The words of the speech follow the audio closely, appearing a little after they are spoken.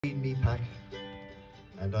me pack,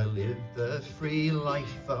 and I lived the free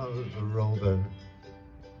life of a rover.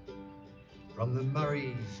 From the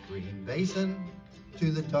Murray's green basin to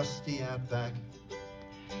the dusty outback,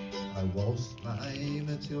 I waltzed my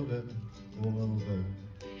Matilda all over.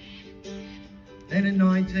 Then in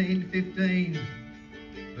 1915,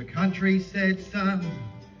 the country said, son,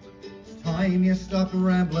 it's time you stop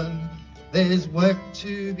rambling, there's work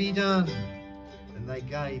to be done. And they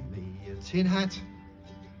gave me a tin hat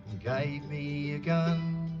and gave me a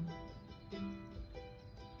gun.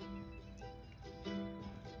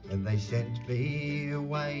 And they sent me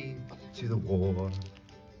away to the war.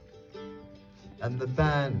 And the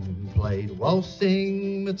band played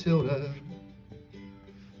Waltzing Matilda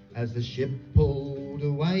as the ship pulled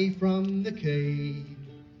away from the quay.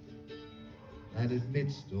 And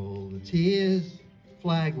amidst all the tears,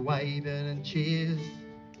 flag waving and cheers,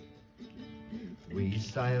 we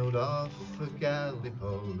sailed off for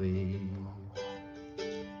Gallipoli.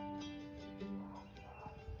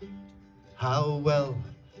 How well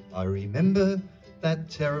I remember that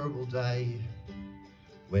terrible day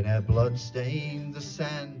when our blood stained the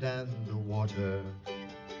sand and the water,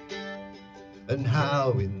 and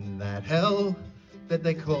how in that hell that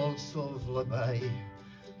they called Suvla Bay,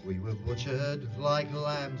 we were butchered like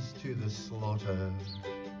lambs to the slaughter.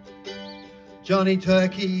 Johnny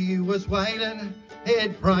Turkey was waiting,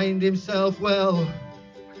 he'd brained himself well,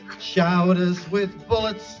 showered us with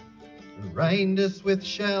bullets and rained us with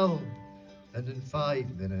shell, and in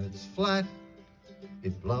 5 minutes flat,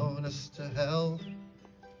 he'd blown us to hell.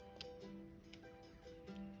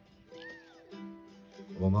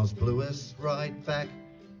 Almost blew us right back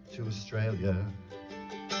to Australia.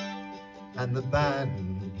 And the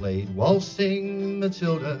band played Waltzing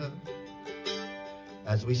Matilda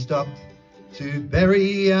as we stopped to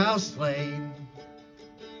bury our slain.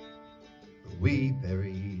 We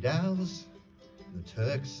buried ours, the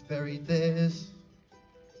Turks buried theirs.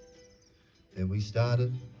 Then we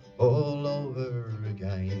started all over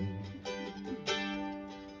again.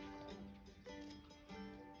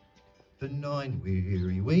 For 9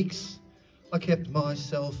 weary weeks, I kept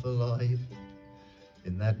myself alive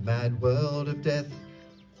in that mad world of death,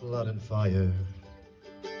 blood and fire.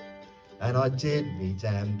 And I did me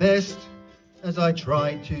damn best as I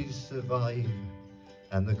tried to survive,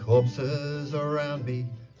 and the corpses around me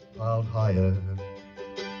piled higher.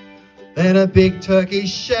 Then a big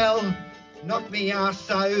Turkish shell knocked me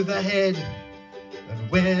arse overhead,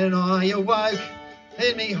 and when I awoke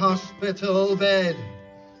in me hospital bed,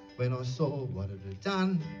 when I saw what it had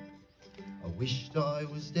done, I wished I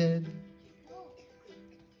was dead.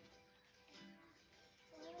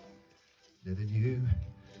 Never knew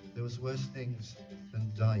there was worse things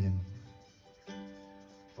than dying,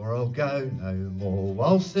 for I'll go no more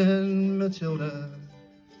waltzing Matilda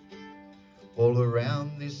all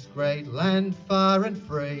around this great land far and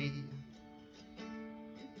free,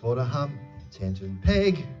 for to hump, tent and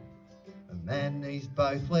peg, a man needs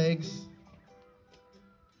both legs.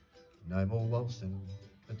 No more waltzing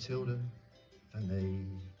Matilda for me.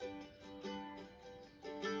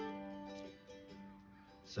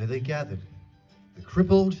 So they gathered the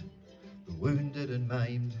crippled, the wounded and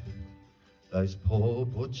maimed, those poor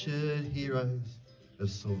butchered heroes of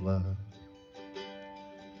Suvla,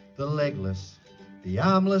 the legless, the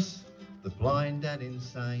armless, the blind and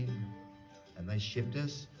insane, and they shipped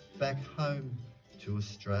us back home to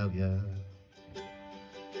Australia.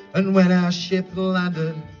 And when our ship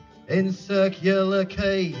landed in Circular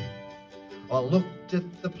Quay, I looked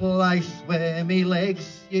at the place where me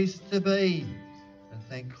legs used to be, and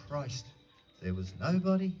thank Christ there was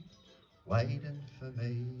nobody waiting for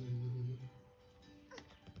me.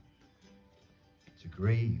 To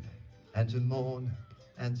grieve and to mourn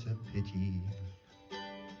and to pity,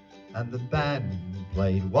 and the band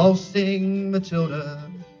played Waltzing Matilda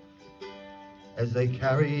as they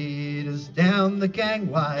carried us down the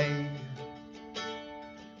gangway.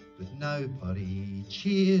 But nobody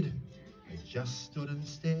cheered, they just stood and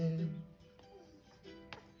stared.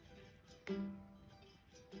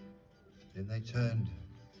 Then they turned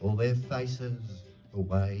all their faces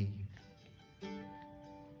away.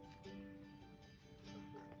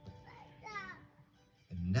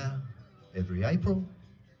 And now, every April,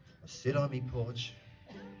 I sit on me porch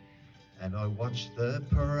and I watch the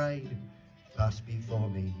parade pass before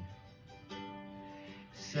me.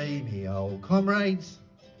 See me old comrades,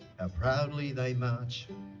 how proudly they march,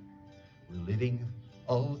 reliving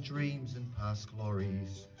old dreams and past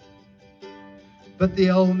glories. But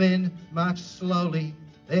the old men march slowly,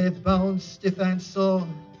 their bones stiff and sore,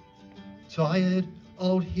 tired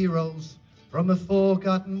old heroes from a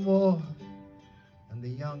forgotten war. And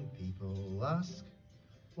And the young people ask,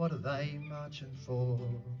 what are they marching for?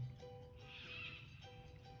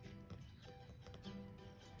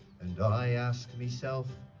 And I ask myself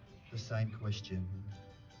the same question.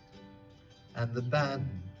 And the band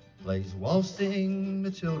plays Waltzing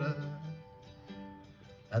Matilda,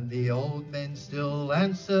 and the old men still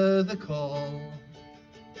answer the call.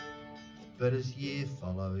 But as year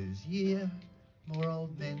follows year, more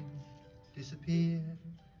old men disappear.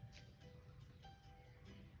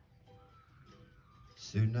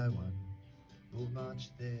 Soon no one will march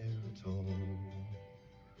there at all.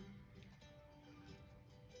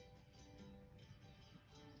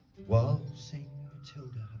 Waltzing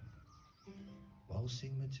Matilda,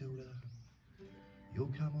 waltzing Matilda,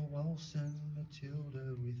 you'll come a waltzing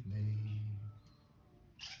Matilda with me.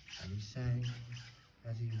 And he sang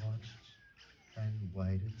as he watched and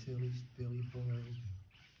waited till his belly boiled.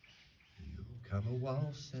 You'll come a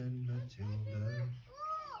waltzing Matilda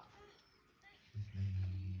with me.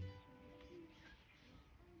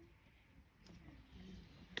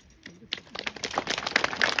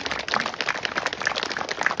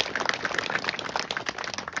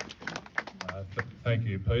 Thank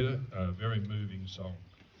you, Peter. A very moving song.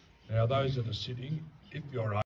 Now, those that are sitting, if you're